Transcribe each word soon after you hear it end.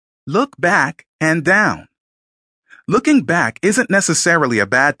Look back and down. Looking back isn't necessarily a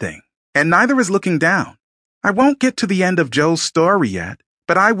bad thing, and neither is looking down. I won't get to the end of Joe's story yet,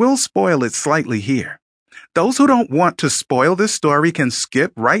 but I will spoil it slightly here. Those who don't want to spoil this story can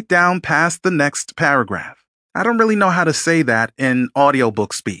skip right down past the next paragraph. I don't really know how to say that in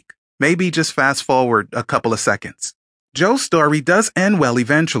audiobook speak. Maybe just fast forward a couple of seconds. Joe's story does end well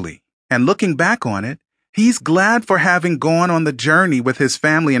eventually, and looking back on it, he's glad for having gone on the journey with his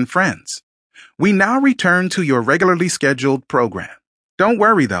family and friends. We now return to your regularly scheduled program. Don't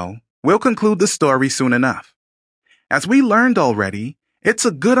worry though, we'll conclude the story soon enough. As we learned already, it's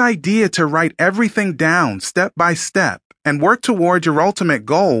a good idea to write everything down step by step and work toward your ultimate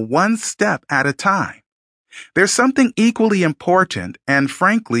goal one step at a time. There's something equally important and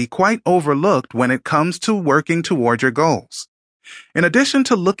frankly quite overlooked when it comes to working toward your goals. In addition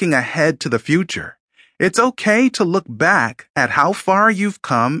to looking ahead to the future, it's okay to look back at how far you've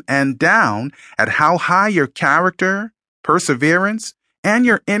come and down at how high your character, perseverance, and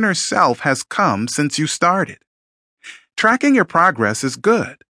your inner self has come since you started. Tracking your progress is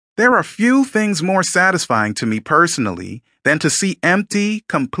good. There are few things more satisfying to me personally than to see empty,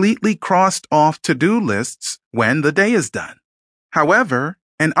 completely crossed off to-do lists when the day is done. However,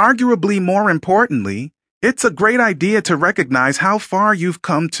 and arguably more importantly, it's a great idea to recognize how far you've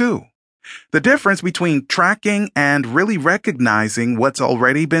come too. The difference between tracking and really recognizing what's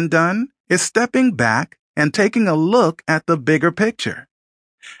already been done is stepping back and taking a look at the bigger picture.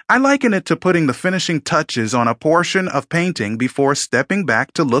 I liken it to putting the finishing touches on a portion of painting before stepping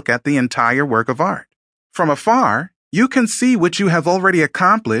back to look at the entire work of art. From afar, you can see what you have already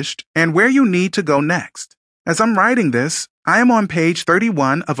accomplished and where you need to go next. As I'm writing this, I am on page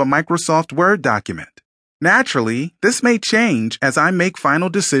 31 of a Microsoft Word document. Naturally, this may change as I make final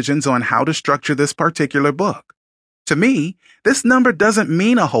decisions on how to structure this particular book. To me, this number doesn't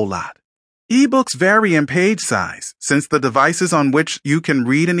mean a whole lot. Ebooks vary in page size, since the devices on which you can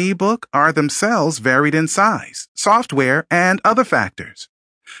read an ebook are themselves varied in size, software, and other factors.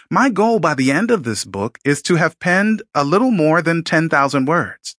 My goal by the end of this book is to have penned a little more than 10,000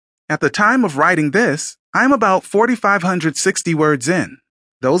 words. At the time of writing this, I'm about 4,560 words in.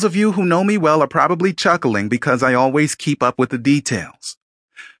 Those of you who know me well are probably chuckling because I always keep up with the details.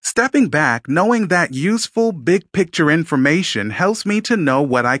 Stepping back, knowing that useful big picture information helps me to know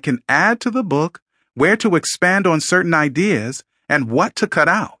what I can add to the book, where to expand on certain ideas, and what to cut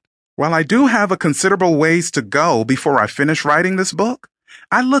out. While I do have a considerable ways to go before I finish writing this book,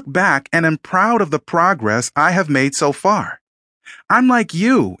 I look back and am proud of the progress I have made so far. I'm like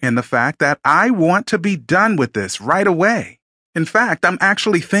you in the fact that I want to be done with this right away. In fact, I'm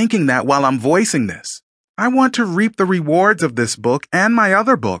actually thinking that while I'm voicing this. I want to reap the rewards of this book and my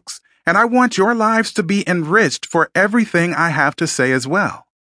other books, and I want your lives to be enriched for everything I have to say as well.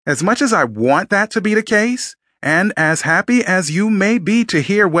 As much as I want that to be the case, and as happy as you may be to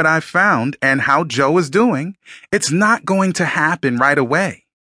hear what I've found and how Joe is doing, it's not going to happen right away.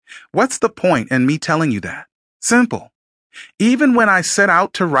 What's the point in me telling you that? Simple. Even when I set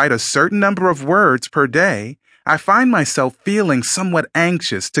out to write a certain number of words per day, I find myself feeling somewhat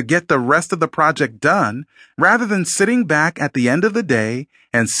anxious to get the rest of the project done rather than sitting back at the end of the day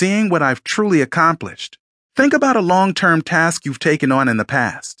and seeing what I've truly accomplished. Think about a long-term task you've taken on in the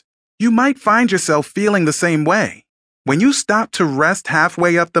past. You might find yourself feeling the same way. When you stop to rest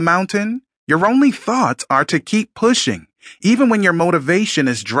halfway up the mountain, your only thoughts are to keep pushing, even when your motivation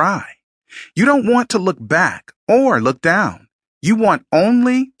is dry. You don't want to look back or look down. You want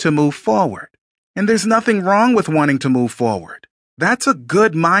only to move forward. And there's nothing wrong with wanting to move forward. That's a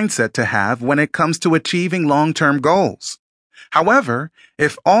good mindset to have when it comes to achieving long-term goals. However,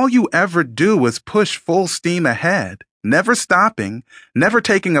 if all you ever do is push full steam ahead, never stopping, never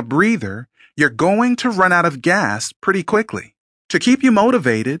taking a breather, you're going to run out of gas pretty quickly. To keep you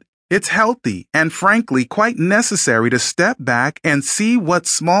motivated, it's healthy and frankly quite necessary to step back and see what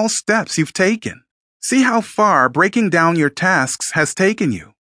small steps you've taken. See how far breaking down your tasks has taken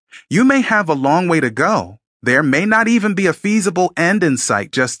you. You may have a long way to go. There may not even be a feasible end in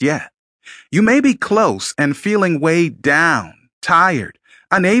sight just yet. You may be close and feeling weighed down, tired,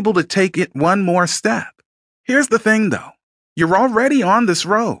 unable to take it one more step. Here's the thing though. You're already on this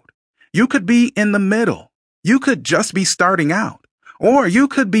road. You could be in the middle. You could just be starting out. Or you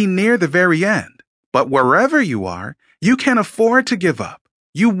could be near the very end. But wherever you are, you can afford to give up.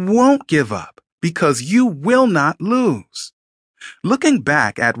 You won't give up because you will not lose. Looking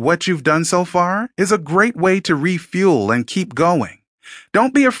back at what you've done so far is a great way to refuel and keep going.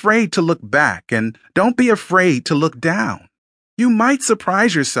 Don't be afraid to look back and don't be afraid to look down. You might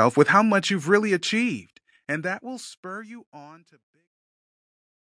surprise yourself with how much you've really achieved, and that will spur you on to